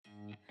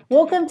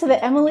Welcome to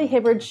the Emily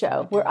Hibbard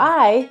Show, where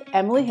I,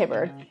 Emily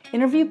Hibbard,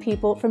 interview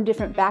people from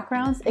different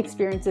backgrounds,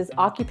 experiences,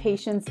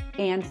 occupations,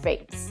 and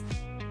faiths.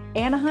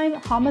 Anaheim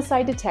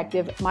homicide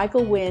detective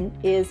Michael Nguyen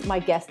is my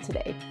guest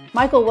today.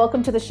 Michael,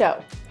 welcome to the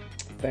show.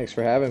 Thanks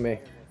for having me.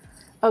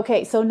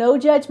 Okay, so no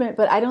judgment,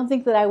 but I don't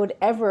think that I would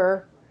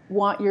ever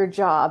want your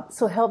job.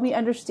 So help me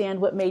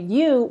understand what made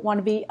you want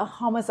to be a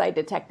homicide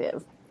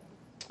detective.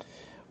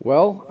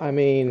 Well,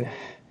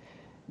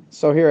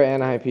 so here at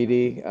Anaheim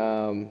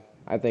PD,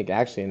 I think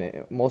actually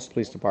in most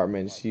police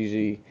departments,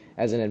 usually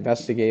as an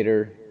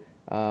investigator,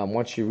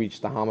 once you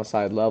reach the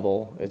homicide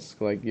level, it's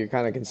like you're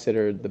kind of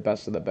considered the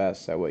best of the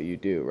best at what you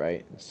do,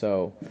 right?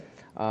 So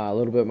a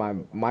little bit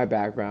my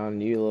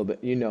background, you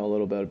know a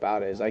little bit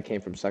about it, is I came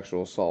from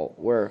sexual assault,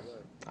 where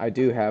I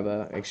do have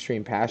an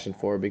extreme passion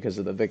for because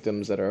of the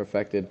victims that are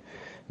affected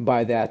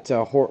by that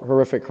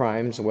horrific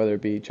crimes, whether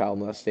it be child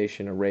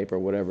molestation or rape or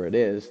whatever it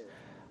is.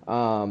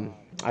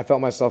 I felt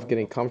myself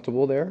getting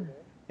comfortable there,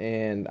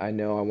 and I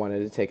know I wanted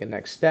to take a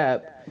next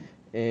step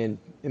in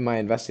my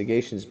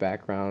investigations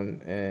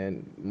background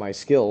and my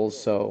skills.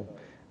 So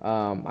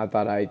I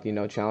thought I'd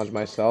challenge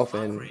myself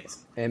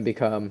and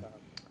become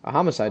a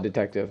homicide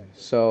detective.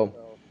 So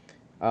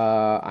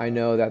I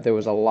know that there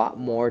was a lot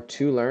more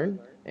to learn,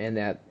 and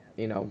that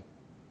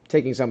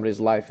taking somebody's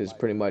life is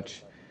pretty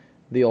much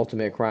the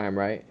ultimate crime,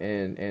 right?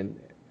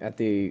 And at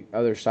the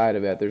other side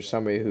of it, there's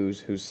somebody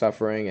who's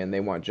suffering, and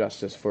they want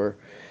justice for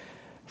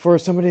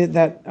somebody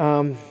that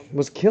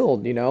was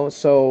killed.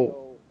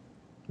 So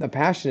the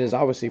passion is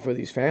obviously for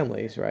these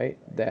families, right?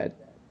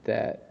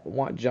 That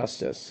want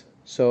justice.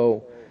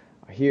 So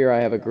here I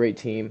have a great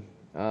team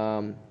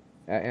at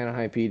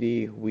Anaheim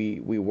PD.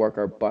 We work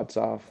our butts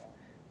off.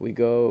 We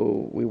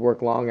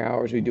work long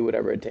hours. We do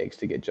whatever it takes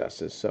to get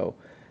justice. So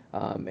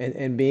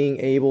and being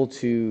able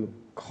to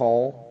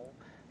call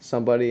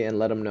somebody and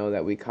let them know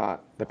that we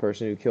caught the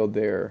person who killed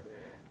their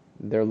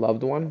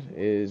loved one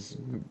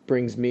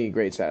brings me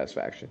great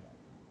satisfaction.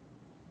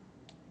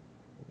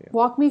 Yeah.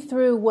 Walk me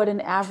through what an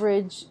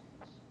average,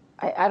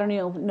 I don't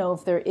even know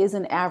if there is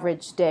an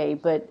average day,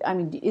 but I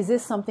mean, is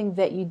this something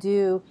that you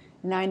do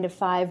 9 to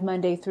 5,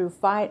 Monday through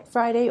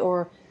Friday,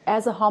 or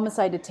as a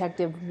homicide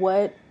detective,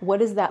 what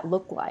does that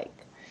look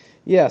like?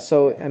 Yeah,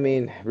 so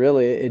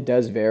really, it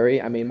does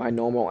vary. My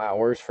normal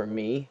hours for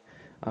me,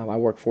 I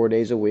work 4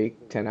 days a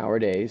week, 10-hour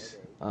days.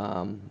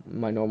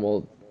 My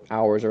normal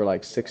hours are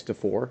like 6 to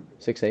 4,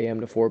 6 a.m.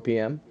 to 4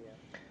 p.m.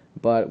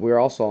 But we're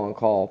also on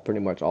call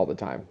pretty much all the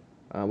time.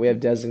 We have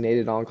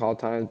designated on-call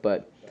times,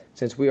 but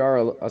since we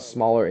are a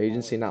smaller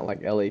agency, not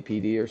like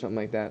LAPD or something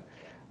like that,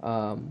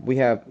 we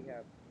have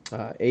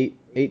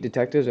eight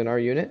detectives in our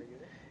unit,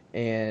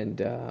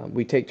 and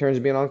we take turns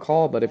being on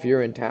call. But if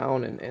you're in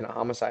town and a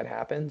homicide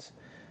happens,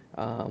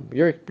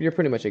 you're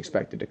pretty much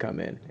expected to come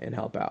in and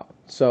help out.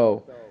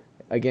 So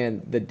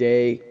again,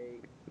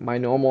 my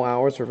normal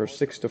hours are for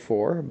 6 to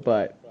 4,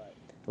 but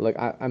look,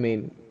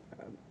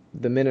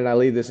 the minute I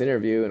leave this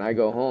interview and I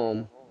go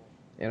home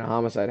and a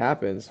homicide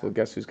happens, well,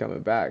 guess who's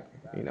coming back?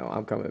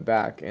 I'm coming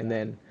back. And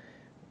then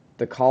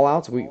the call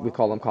outs, we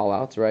call them call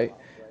outs, right?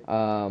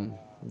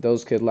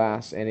 Those could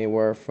last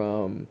anywhere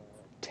from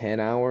 10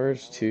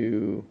 hours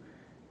to,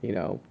 you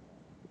know,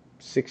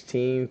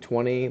 16,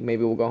 20.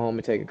 Maybe we'll go home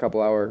and take a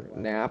couple hour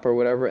nap or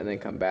whatever and then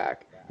come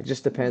back. It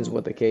just depends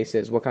what the case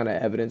is, what kind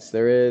of evidence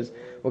there is,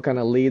 what kind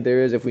of lead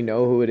there is, if we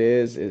know who it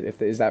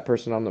if is that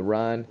person on the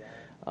run.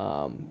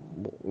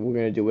 We're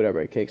going to do whatever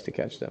it takes to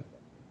catch them.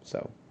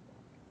 So.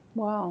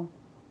 Wow.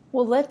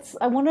 Well,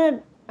 I want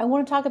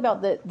to talk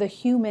about the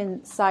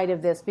human side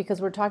of this, because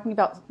we're talking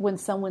about when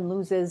someone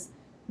loses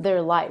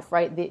their life,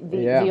 right?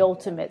 The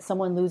ultimate,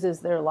 someone loses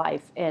their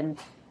life. And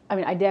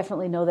I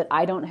definitely know that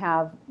I don't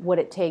have what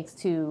it takes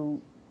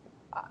to,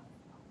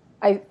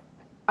 I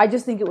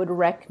just think it would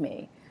wreck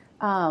me.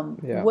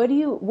 What do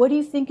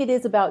you think it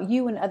is about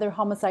you and other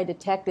homicide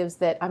detectives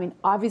that,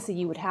 obviously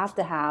you would have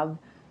to have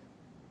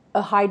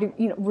a high,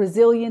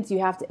 resilience, you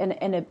have to,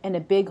 and a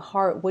big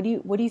heart. What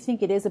do you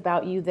think it is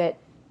about you that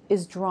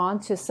is drawn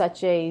to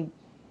such a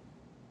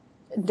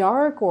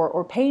dark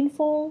or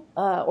painful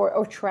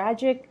or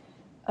tragic,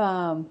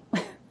 not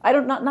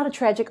a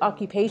tragic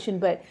occupation,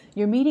 but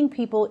you're meeting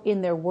people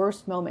in their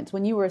worst moments.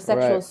 When you were a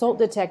sexual assault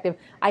detective,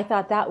 I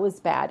thought that was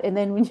bad. And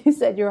then when you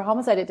said you're a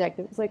homicide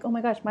detective, it's like, oh my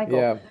gosh, Michael.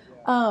 Yeah.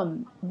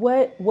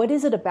 What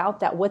is it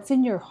about that? What's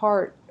in your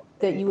heart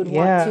that you would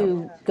want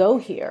to go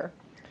here?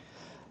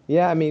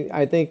 Yeah,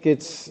 I think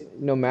it's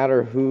no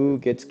matter who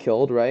gets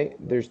killed, right?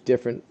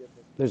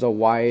 There's a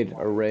wide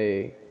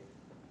array,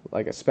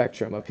 like a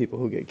spectrum of people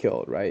who get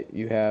killed, right?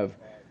 You have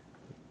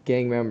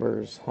gang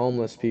members,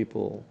 homeless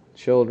people,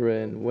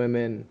 children,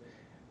 women,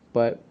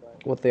 but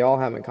what they all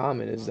have in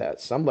common is that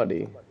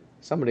somebody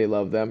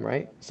loved them,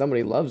 right?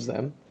 Somebody loves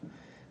them.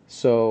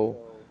 So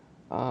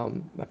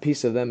a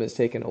piece of them is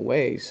taken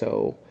away.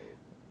 So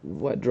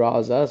what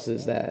draws us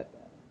is that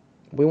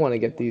we want to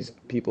get these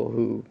people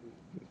who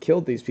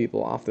killed these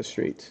people off the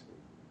streets.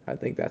 I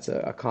think that's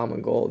a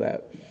common goal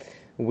that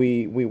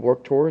we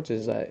work towards,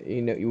 is that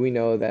we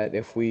know that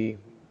if we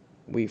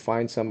we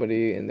find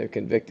somebody and they're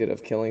convicted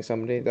of killing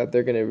somebody, that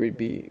they're going to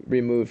be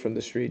removed from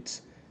the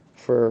streets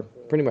for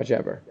pretty much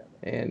ever.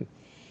 And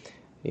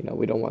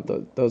we don't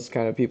want those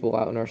kind of people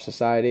out in our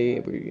society.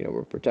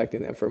 We're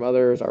protecting them from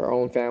others, our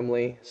own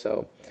family.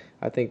 So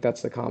I think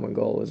that's the common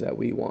goal, is that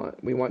we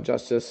want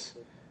justice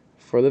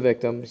for the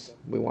victims.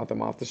 We want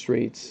them off the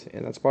streets,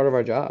 and that's part of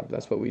our job.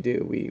 That's what we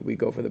do. We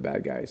go for the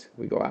bad guys.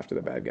 We go after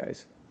the bad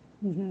guys.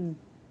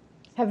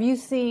 Have you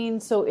seen,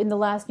 so in the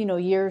last,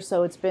 year or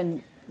so, it's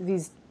been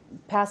these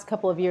past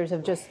couple of years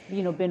have just,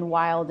 been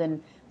wild,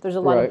 and there's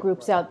a lot of Right.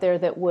 groups out there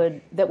that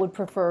would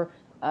prefer,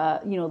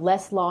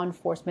 less law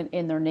enforcement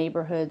in their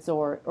neighborhoods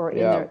or in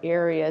Yeah. their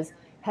areas.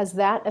 Has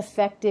that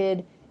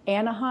affected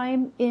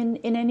Anaheim in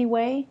any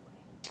way?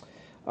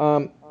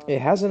 It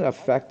hasn't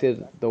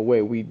affected the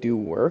way we do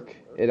work.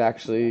 It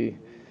actually,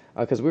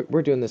 because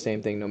we're doing the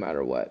same thing no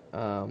matter what.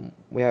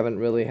 We haven't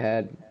really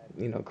had,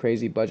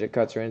 crazy budget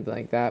cuts or anything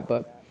like that.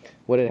 But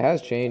what it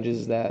has changed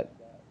is that,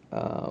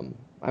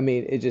 I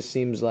mean, it just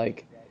seems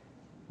like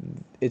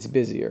it's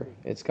busier.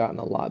 It's gotten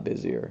a lot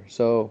busier.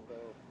 So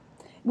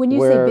When you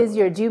say where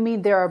busier, do you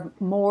mean there are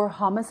more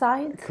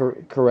homicides?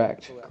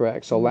 Correct,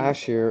 correct. So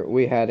last year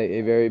we had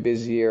a very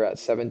busy year at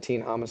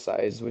 17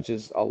 homicides, which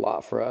is a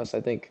lot for us.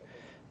 I think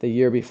the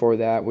year before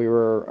that we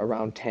were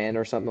around 10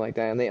 or something like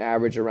that, and they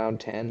average around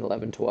 10,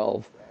 11,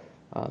 12,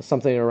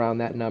 something around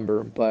that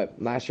number.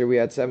 But last year we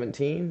had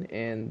 17,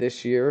 and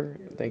this year,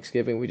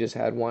 Thanksgiving, we just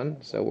had one,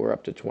 so we're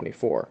up to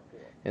 24,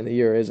 and the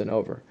year isn't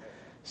over.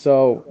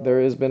 So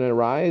there has been a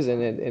rise,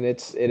 and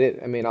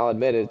I mean, I'll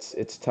admit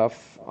it's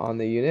tough on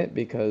the unit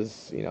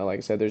because, like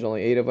I said, there's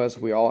only 8 of us.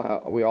 We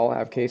all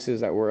have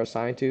cases that we're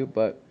assigned to,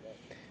 but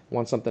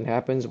once something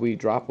happens, we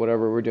drop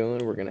whatever we're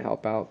doing. We're going to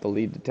help out the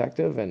lead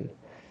detective, and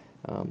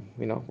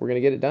we're going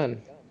to get it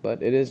done.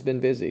 But it has been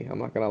busy. I'm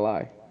not going to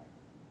lie.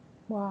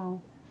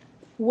 Wow.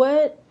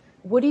 What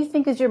do you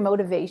think is your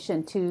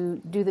motivation to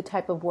do the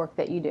type of work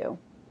that you do?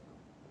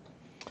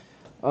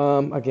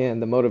 Again,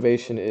 the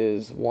motivation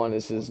is, one,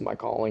 this is my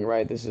calling,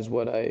 right? This is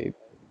what I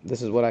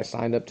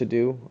signed up to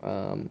do.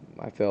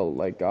 I felt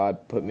like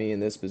God put me in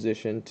this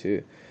position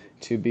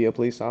to be a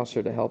police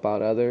officer to help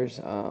out others.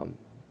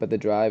 But the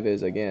drive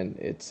is, again,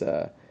 it's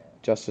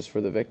justice for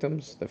the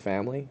victims, the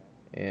family,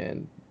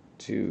 and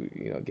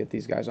to get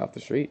these guys off the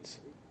streets.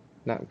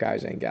 Not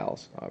guys and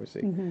gals,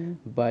 obviously,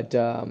 but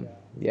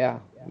yeah,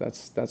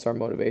 that's our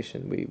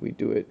motivation. We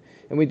do it,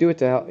 and we do it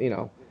to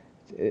help.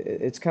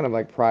 It's kind of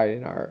like pride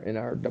in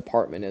our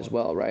department as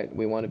well, right?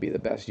 We want to be the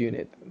best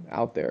unit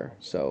out there.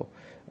 So,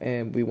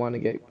 and we want to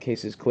get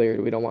cases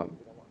cleared. We don't want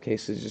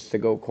cases just to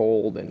go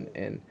cold,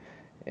 and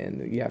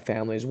yeah,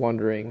 families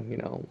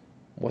wondering,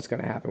 what's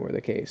going to happen with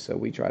the case. So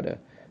we try to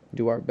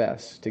do our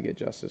best to get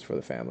justice for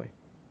the family.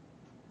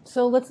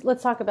 So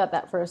let's talk about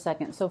that for a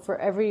second. So for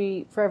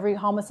every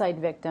homicide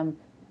victim,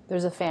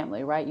 there's a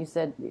family, right? You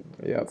said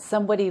Yep.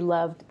 somebody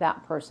loved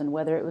that person,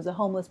 whether it was a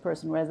homeless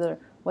person,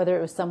 whether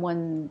it was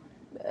someone,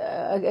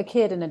 a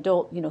kid, an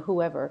adult,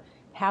 whoever.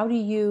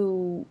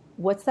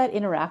 What's that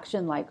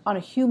interaction like on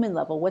a human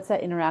level? What's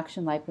that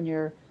interaction like when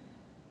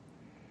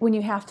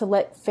you have to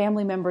let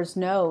family members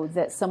know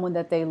that someone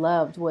that they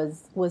loved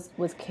was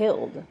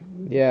killed?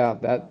 Yeah,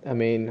 I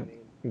mean,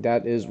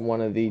 that is one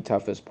of the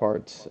toughest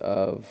parts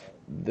of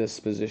this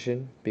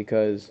position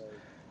because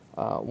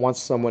once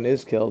someone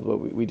is killed,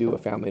 we do a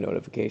family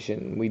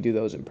notification. We do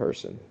those in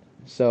person.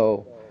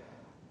 So,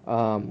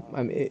 I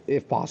mean,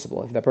 if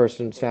possible, if the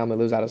person's family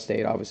lives out of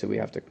state, obviously we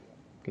have to,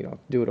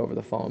 do it over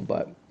the phone.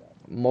 But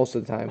most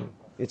of the time,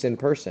 it's in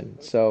person.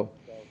 So,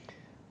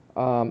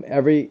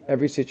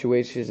 every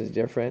situation is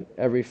different.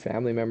 Every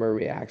family member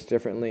reacts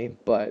differently,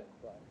 but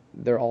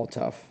they're all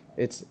tough.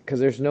 It's because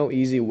there's no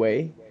easy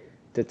way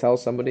to tell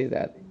somebody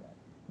that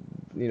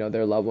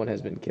their loved one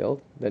has been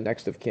killed, the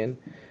next of kin.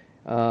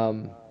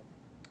 Um,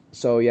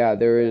 so yeah,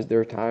 there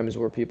are times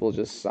where people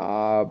just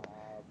sob.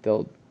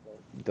 They'll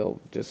they'll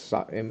just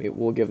sob. I mean,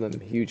 we'll give them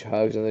huge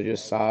hugs and they're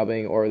just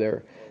sobbing. Or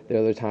there are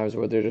other times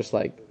where they're just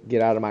like,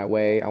 "Get out of my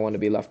way. I want to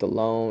be left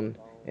alone."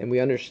 And we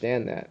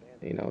understand that,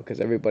 because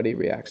everybody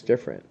reacts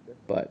different.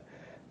 But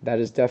that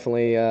is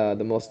definitely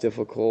the most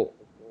difficult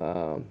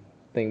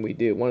thing we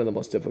do. One of the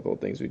most difficult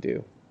things we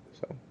do.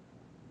 So.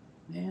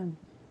 Man,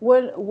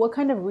 what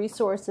kind of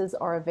resources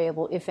are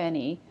available, if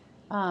any?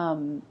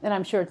 And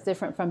I'm sure it's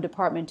different from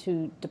department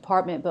to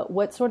department, but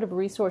what sort of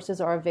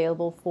resources are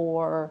available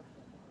for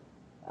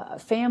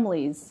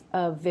families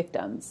of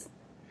victims?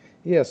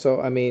 Yeah,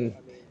 so I mean,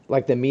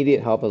 like the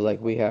immediate help is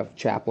like we have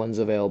chaplains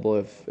available,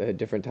 if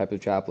different type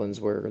of chaplains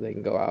where they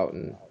can go out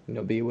and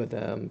be with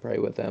them, pray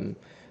with them,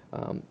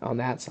 on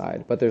that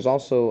side. But there's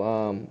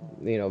also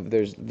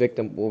there's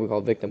what we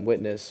call victim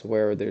witness,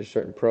 where there's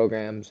certain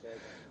programs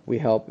we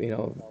help.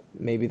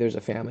 Maybe there's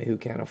a family who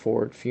can't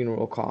afford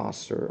funeral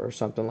costs or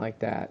something like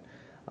that.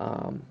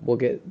 We'll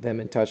get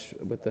them in touch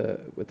with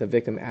the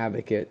victim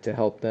advocate to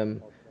help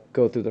them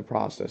go through the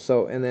process.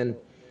 So, and then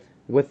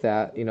with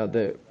that,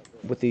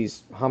 with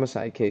these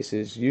homicide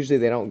cases, usually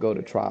they don't go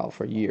to trial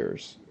for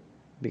years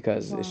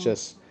because it's Wow.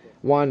 just,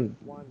 one,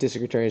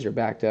 district attorneys are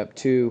backed up.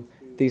 Two,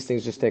 these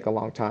things just take a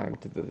long time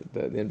to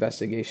the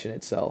investigation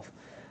itself.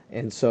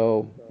 And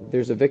so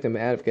there's a victim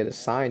advocate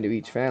assigned to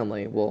each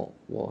family. Will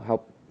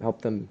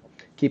help them,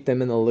 keep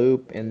them in the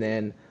loop, and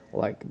then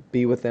like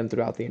be with them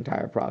throughout the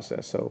entire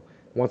process. So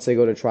once they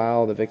go to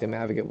trial, the victim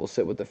advocate will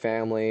sit with the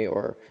family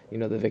or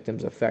the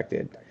victims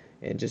affected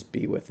and just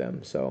be with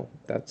them. So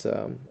it's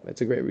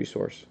a great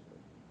resource.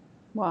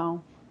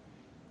 Wow.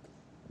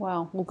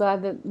 Wow. Well,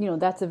 glad that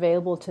that's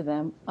available to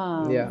them.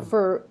 Yeah.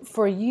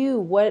 For you,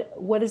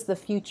 what is the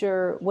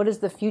future? What does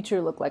the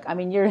future look like? I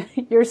mean,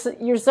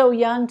 you're so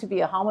young to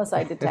be a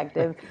homicide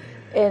detective,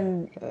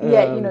 and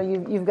yet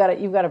you've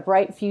got a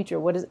bright future.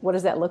 What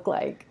does that look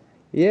like?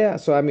 Yeah.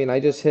 So I mean, I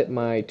just hit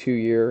my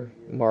 2-year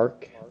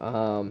mark.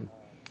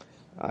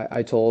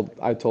 I told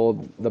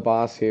the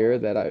boss here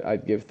that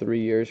I'd give 3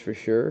 years for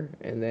sure,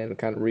 and then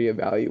kind of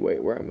reevaluate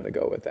where I'm going to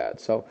go with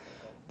that. So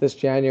this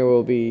January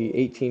will be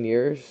 18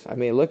 years. I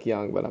may look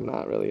young, but I'm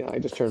not really young. I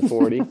just turned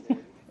 40.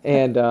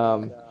 And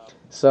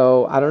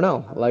so I don't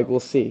know. Like, we'll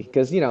see.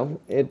 Because, I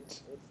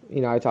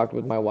talked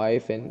with my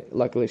wife, and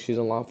luckily she's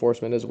in law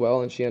enforcement as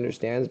well, and she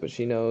understands, but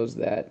she knows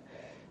that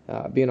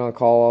being on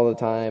call all the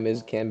time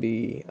can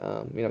be,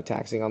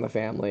 taxing on the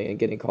family and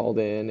getting called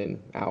in and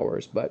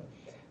hours. But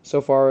so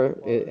far,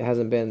 it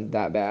hasn't been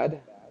that bad.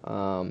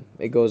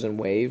 It goes in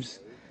waves.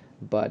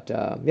 But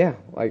yeah,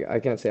 I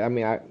can't say. I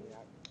mean,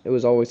 it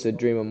was always a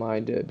dream of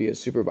mine to be a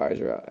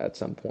supervisor at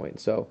some point.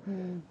 So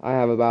I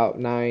have about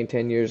 9,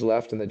 10 years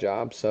left in the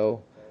job.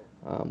 So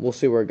we'll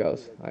see where it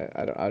goes.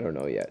 I don't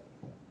know yet.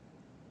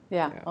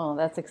 Yeah. Oh,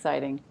 that's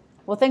exciting.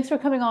 Well, thanks for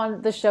coming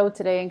on the show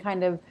today and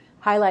kind of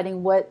highlighting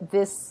what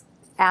this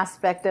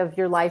aspect of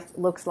your life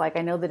looks like.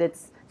 I know that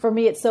for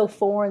me, it's so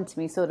foreign to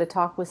me. So to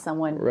talk with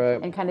someone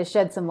and kind of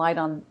shed some light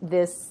on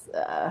this,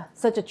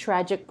 such a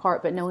tragic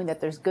part, but knowing that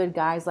there's good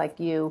guys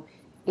like you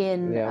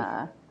in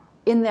that,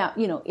 in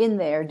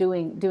there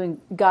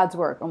doing God's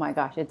work. Oh my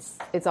gosh, it's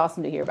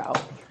awesome to hear about.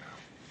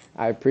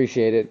 I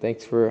appreciate it.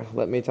 Thanks for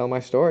letting me tell my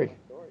story.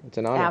 It's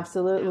an honor.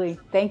 Absolutely.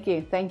 Thank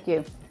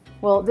you.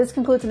 Well, this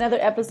concludes another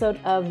episode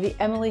of the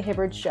Emily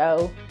Hibbard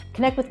Show.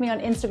 Connect with me on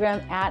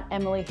Instagram at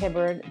Emily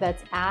Hibbard.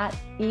 That's at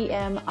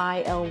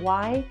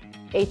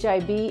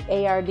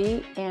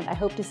EMILYHIBARD. And I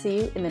hope to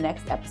see you in the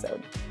next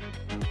episode.